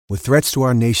With threats to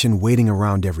our nation waiting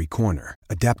around every corner,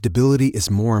 adaptability is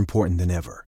more important than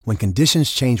ever. When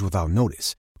conditions change without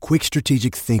notice, quick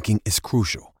strategic thinking is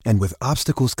crucial. And with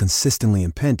obstacles consistently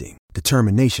impending,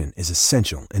 determination is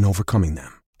essential in overcoming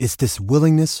them. It's this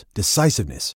willingness,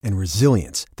 decisiveness, and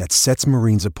resilience that sets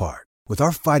Marines apart. With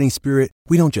our fighting spirit,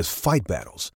 we don't just fight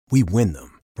battles, we win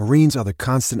them. Marines are the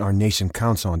constant our nation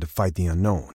counts on to fight the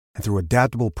unknown. And through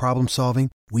adaptable problem solving,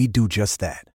 we do just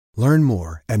that. Learn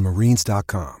more at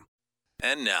marines.com.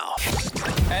 And now,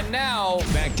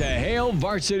 back to Hail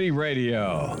Varsity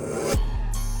Radio.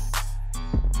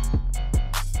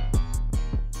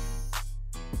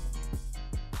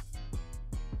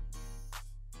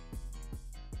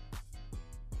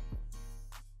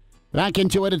 Back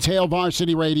into it, it's Hail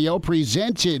Varsity Radio,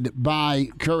 presented by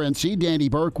Currency. Danny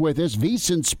Burke with us,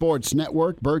 VSiN Sports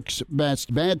Network, Burke's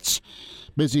Best Bets.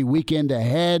 Busy weekend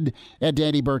ahead at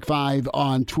Danny Burke 5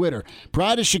 on Twitter.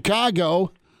 Pride of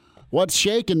Chicago, what's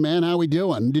shaking, man? How we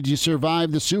doing? Did you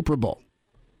survive the Super Bowl?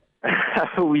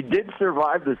 We did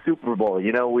survive the Super Bowl.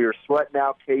 You know, we were sweating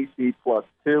out KC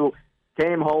 +2.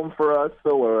 Came home for us,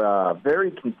 so we're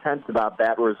very content about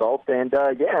that result. And,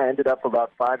 ended up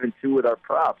about 5-2 with our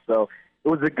props. So it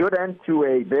was a good end to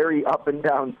a very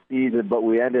up-and-down season, but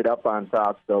we ended up on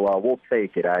top, so we'll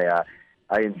take it. I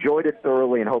enjoyed it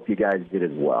thoroughly and hope you guys did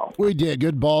as well. We did.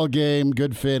 Good ball game,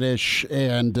 good finish,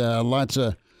 and lots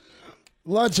of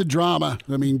drama.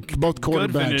 I mean, both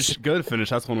quarterbacks. Good finish.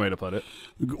 That's one way to put it.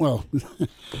 Well,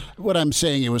 what I'm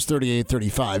saying, it was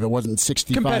 38-35. It wasn't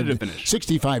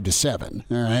 65-7.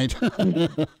 All right.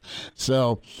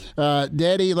 So,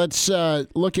 Daddy, let's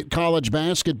look at college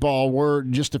basketball. We're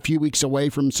just a few weeks away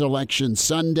from Selection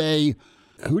Sunday.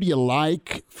 Who do you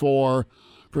like for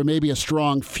maybe a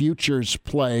strong futures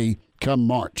play come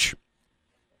March?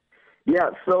 Yeah,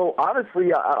 so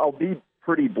honestly, I'll be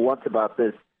pretty blunt about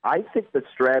this. I think the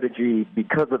strategy,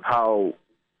 because of how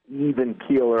even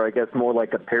keel, or I guess more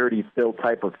like a parity fill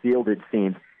type of field it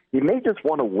seems, you may just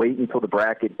want to wait until the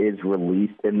bracket is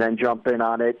released and then jump in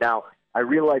on it. Now, I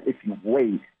realize if you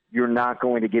wait, you're not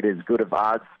going to get as good of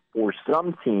odds for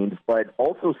some teams, but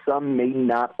also some may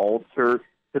not alter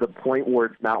to the point where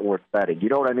it's not worth betting. You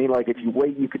know what I mean? Like, if you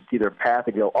wait, you could see their path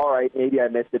and go, all right, maybe I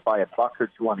missed it by $1 or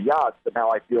 $2 on the odds, but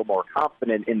now I feel more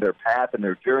confident in their path and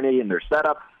their journey and their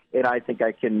setup, and I think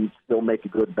I can still make a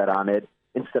good bet on it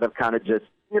instead of kind of just,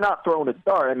 you're not throwing a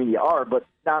dart. I mean, you are, but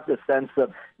not the sense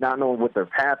of not knowing what their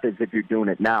path is if you're doing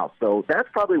it now. So that's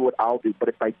probably what I'll do. But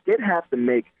if I did have to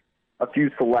make a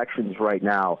few selections right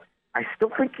now, I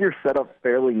still think you're set up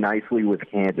fairly nicely with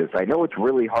Kansas. I know it's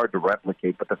really hard to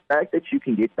replicate, but the fact that you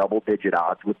can get double-digit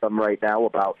odds with them right now,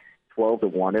 about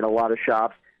 12-1 in a lot of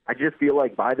shops, I just feel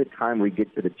like by the time we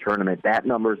get to the tournament, that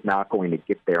number is not going to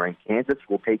get there, and Kansas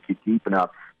will take you deep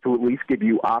enough to at least give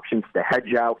you options to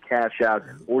hedge out, cash out,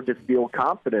 or just feel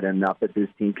confident enough that this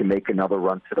team can make another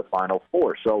run to the Final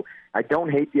Four. So I don't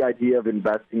hate the idea of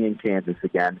investing in Kansas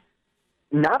again.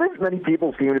 Not as many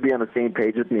people seem to be on the same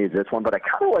page with me as this one, but I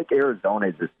kind of like Arizona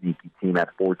as a sneaky team at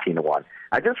 14-1.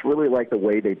 I just really like the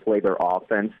way they play their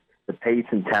offense, the pace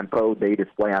and tempo they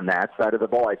display on that side of the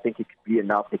ball. I think it could be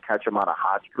enough to catch them on a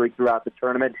hot streak throughout the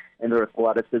tournament, and their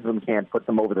athleticism can put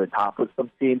them over the top with some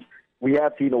teams. We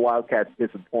have seen the Wildcats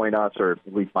disappoint us, or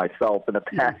at least myself, in the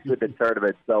past with the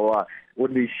tournament, so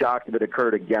wouldn't be shocked if it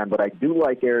occurred again. But I do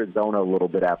like Arizona a little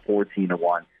bit at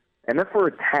 14-1. And then for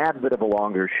a tad bit of a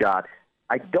longer shot,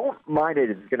 I don't mind it.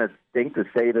 It's going to stink to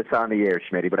say this on the air,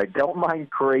 Schmitty, but I don't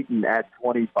mind Creighton at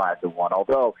 25-1.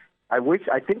 Although I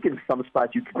think in some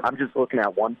spots I'm just looking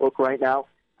at one book right now.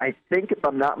 I think if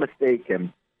I'm not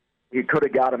mistaken, you could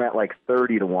have got them at like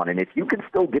 30-1. And if you can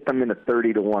still get them in the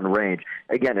 30-1 range,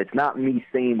 again, it's not me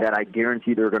saying that I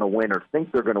guarantee they're going to win or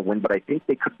think they're going to win, but I think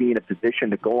they could be in a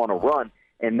position to go on a run.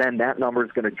 And then that number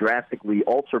is going to drastically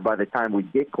alter by the time we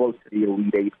get close to the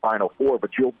Elite Eight Final Four.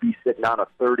 But you'll be sitting on a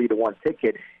 30-1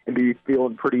 ticket and be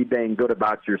feeling pretty dang good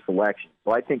about your selection.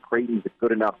 So I think Creighton's a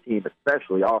good enough team,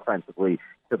 especially offensively,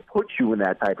 to put you in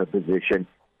that type of position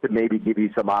to maybe give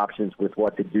you some options with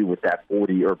what to do with that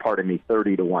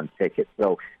 30-1 ticket.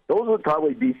 So those would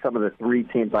probably be some of the three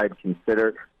teams I'd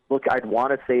consider. Look, I'd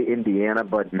want to say Indiana,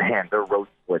 but man, their road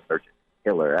splits are just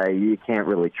killer. You can't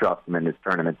really trust them in this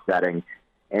tournament setting.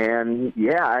 And,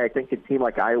 yeah, I think a team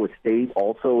like Iowa State,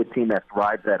 also a team that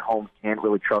thrives at home, can't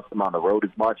really trust them on the road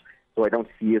as much, so I don't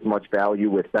see as much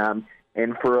value with them.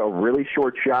 And for a really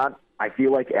short shot, I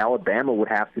feel like Alabama would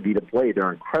have to be the play.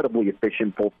 They're incredibly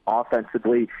efficient both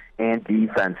offensively and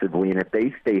defensively, and if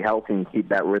they stay healthy and keep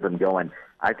that rhythm going,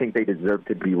 I think they deserve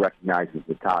to be recognized as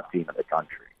the top team in the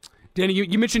country. Danny,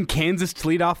 you mentioned Kansas to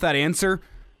lead off that answer,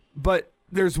 but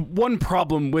there's one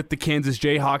problem with the Kansas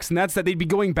Jayhawks, and that's that they'd be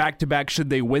going back-to-back should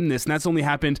they win this, and that's only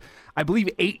happened, I believe,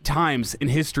 8 times in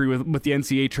history with the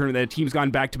NCAA tournament that a team's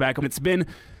gone back-to-back, and it's been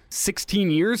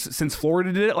 16 years since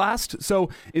Florida did it last. So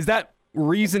is that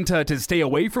reason to stay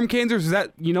away from Kansas? Is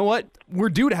that, you know what, we're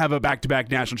due to have a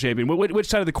back-to-back national champion? Which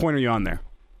side of the coin are you on there?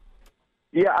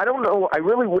 Yeah, I don't know. I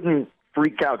really wouldn't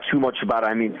freak out too much about it.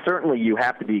 I mean, certainly you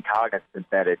have to be cognizant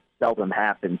that it seldom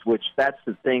happens, which that's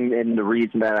the thing and the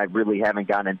reason that I really haven't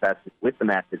gotten invested with them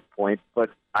at this point. But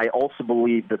I also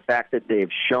believe the fact that they've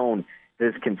shown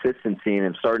this consistency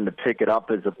and starting to pick it up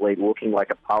as of late, looking like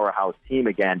a powerhouse team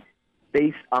again,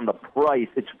 based on the price,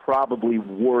 it's probably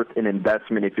worth an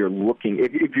investment if you're looking,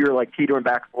 if you're like teetering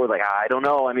back and forth, like, I don't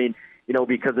know. I mean, you know,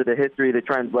 because of the history of the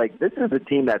trends, like, this is a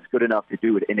team that's good enough to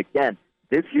do it. And again,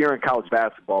 this year in college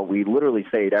basketball, we literally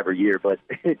say it every year, but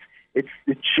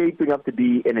it's shaping up to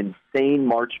be an insane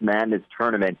March Madness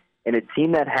tournament. And a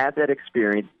team that has that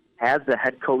experience, has the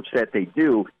head coach that they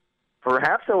do,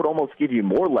 perhaps that would almost give you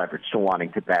more leverage to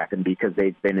wanting to back them because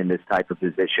they've been in this type of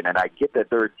position. And I get that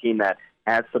they're a team that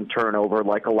has some turnover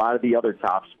like a lot of the other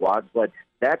top squads, but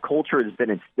that culture has been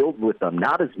instilled with them,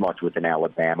 not as much with an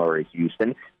Alabama or a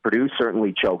Houston. Purdue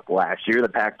certainly choked last year. The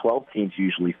Pac-12 teams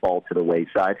usually fall to the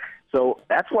wayside. So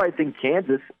that's why I think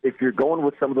Kansas, if you're going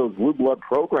with some of those blue blood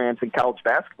programs in college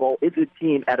basketball, is a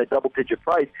team at a double-digit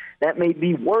price that may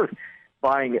be worth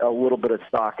buying a little bit of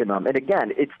stock in them. And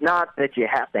again, it's not that you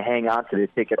have to hang on to the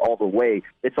ticket all the way.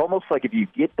 It's almost like if you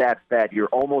get that bet, you're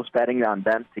almost betting on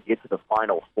them to get to the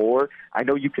Final Four. I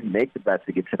know you can make the bet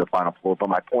to get to the Final Four, but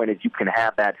my point is you can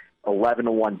have that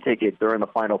 11-1 ticket during the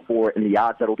Final Four, and the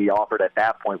odds that will be offered at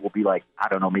that point will be like, I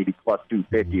don't know, maybe plus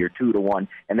 250 or 2-1,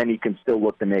 and then you can still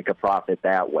look to make a profit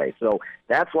that way. So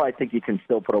that's why I think you can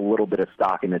still put a little bit of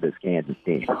stock into this Kansas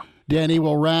team. Danny,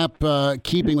 we'll wrap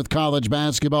keeping with college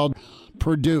basketball.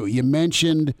 Purdue, you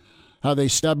mentioned how they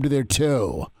stubbed their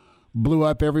toe, blew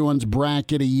up everyone's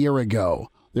bracket a year ago.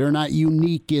 They're not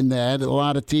unique in that. A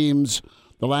lot of teams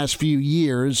the last few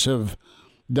years have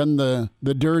done the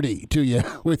dirty to you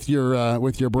with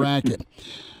your bracket.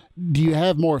 Do you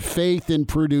have more faith in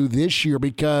Purdue this year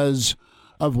because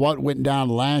of what went down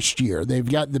last year? They've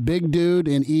got the big dude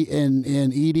in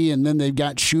Edey, and then they've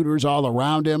got shooters all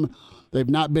around him. They've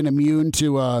not been immune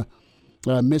to a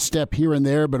misstep here and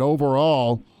there, but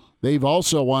overall, they've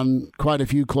also won quite a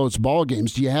few close ball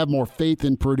games. Do you have more faith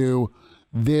in Purdue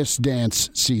this dance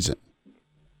season?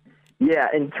 Yeah,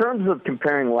 in terms of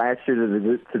comparing last year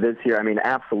to this year, I mean,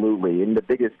 absolutely. And the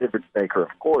biggest difference maker, of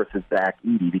course, is Zach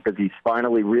Edey, because he's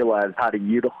finally realized how to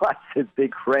utilize his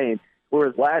big frame.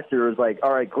 Whereas last year it was like,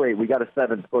 all right, great, we got a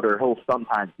 7-footer. He'll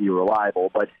sometimes be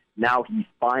reliable, but now he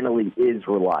finally is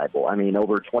reliable. I mean,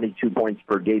 over 22 points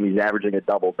per game. He's averaging a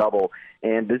double-double.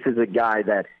 And this is a guy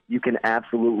that you can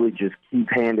absolutely just keep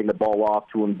handing the ball off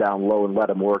to him down low and let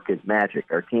him work his magic.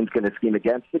 Our team's going to scheme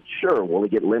against it? Sure. Will he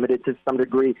get limited to some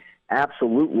degree?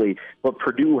 Absolutely. But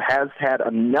Purdue has had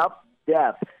enough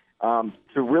depth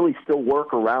to really still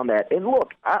work around that. And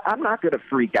look, I'm not going to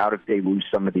freak out if they lose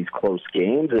some of these close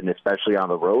games, and especially on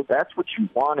the road. That's what you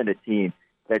want in a team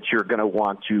that you're going to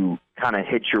want to kind of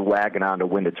hitch your wagon on to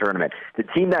win the tournament. The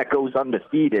team that goes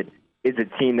undefeated is a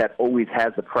team that always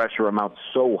has the pressure amount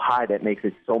so high that makes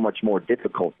it so much more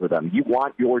difficult for them. You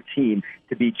want your team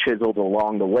to be chiseled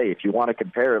along the way. If you want to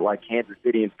compare it like Kansas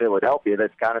City and Philadelphia,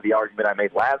 that's kind of the argument I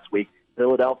made last week.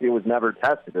 Philadelphia was never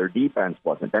tested. Their defense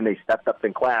wasn't. Then they stepped up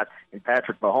in class, and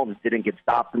Patrick Mahomes didn't get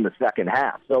stopped in the second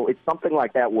half. So it's something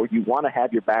like that where you want to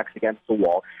have your backs against the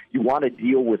wall. You want to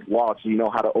deal with loss so you know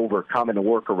how to overcome it and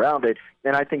work around it.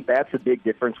 And I think that's a big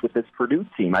difference with this Purdue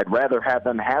team. I'd rather have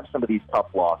them have some of these tough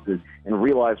losses and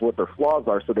realize what their flaws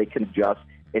are so they can adjust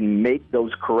and make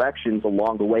those corrections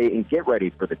along the way and get ready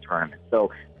for the tournament.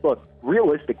 So, look,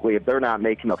 realistically, if they're not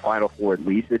making the Final Four at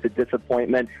least, it's a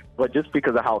disappointment. But just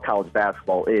because of how college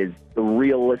basketball is, the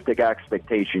realistic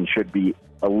expectation should be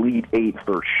Elite Eight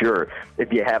for sure.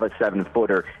 If you have a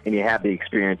 7-footer and you have the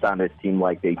experience on this team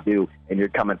like they do, and you're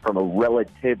coming from a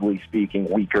relatively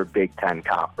speaking weaker Big Ten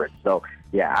conference. So,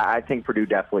 yeah, I think Purdue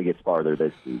definitely gets farther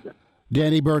this season.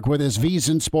 Danny Burke with us,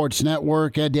 VSiN Sports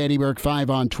Network, at Danny Burke 5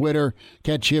 on Twitter.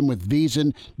 Catch him with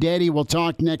VSiN. Danny, we'll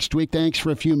talk next week. Thanks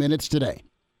for a few minutes today.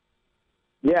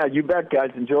 Yeah, you bet,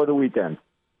 guys. Enjoy the weekend.